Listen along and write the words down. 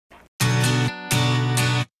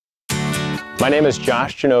My name is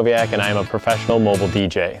Josh Janowiak and I am a professional mobile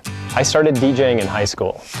DJ. I started DJing in high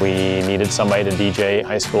school. We needed somebody to DJ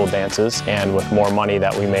high school dances, and with more money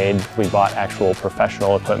that we made, we bought actual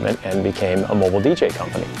professional equipment and became a mobile DJ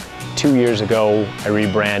company. 2 years ago, I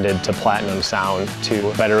rebranded to Platinum Sound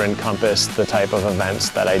to better encompass the type of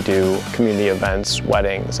events that I do, community events,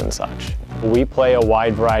 weddings, and such. We play a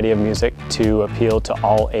wide variety of music to appeal to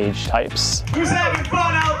all age types. Who's having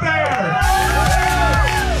fun out there?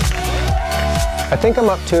 I think I'm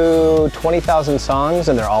up to 20,000 songs,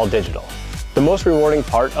 and they're all digital. The most rewarding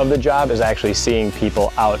part of the job is actually seeing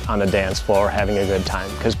people out on the dance floor having a good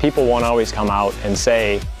time, because people won't always come out and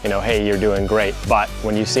say, hey, you're doing great, but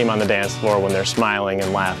when you see them on the dance floor, when they're smiling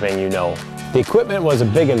and laughing, you know. The equipment was a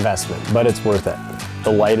big investment, but it's worth it.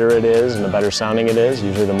 The lighter it is and the better sounding it is,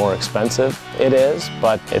 usually the more expensive it is,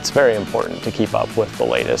 but it's very important to keep up with the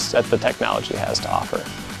latest that the technology has to offer.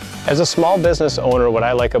 As a small business owner, what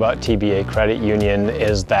I like about TBA Credit Union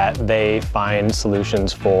is that they find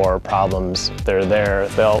solutions for problems. They're there.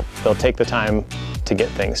 They'll take the time to get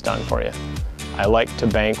things done for you. I like to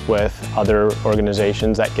bank with other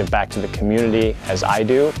organizations that give back to the community, as I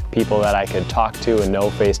do, people that I could talk to and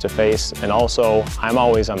know face to face. And also, I'm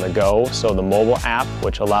always on the go, so the mobile app,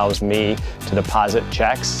 which allows me to deposit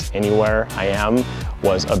checks anywhere I am,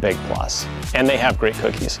 was a big plus. And they have great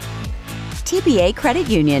cookies. TBA Credit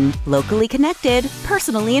Union, locally connected,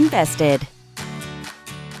 personally invested.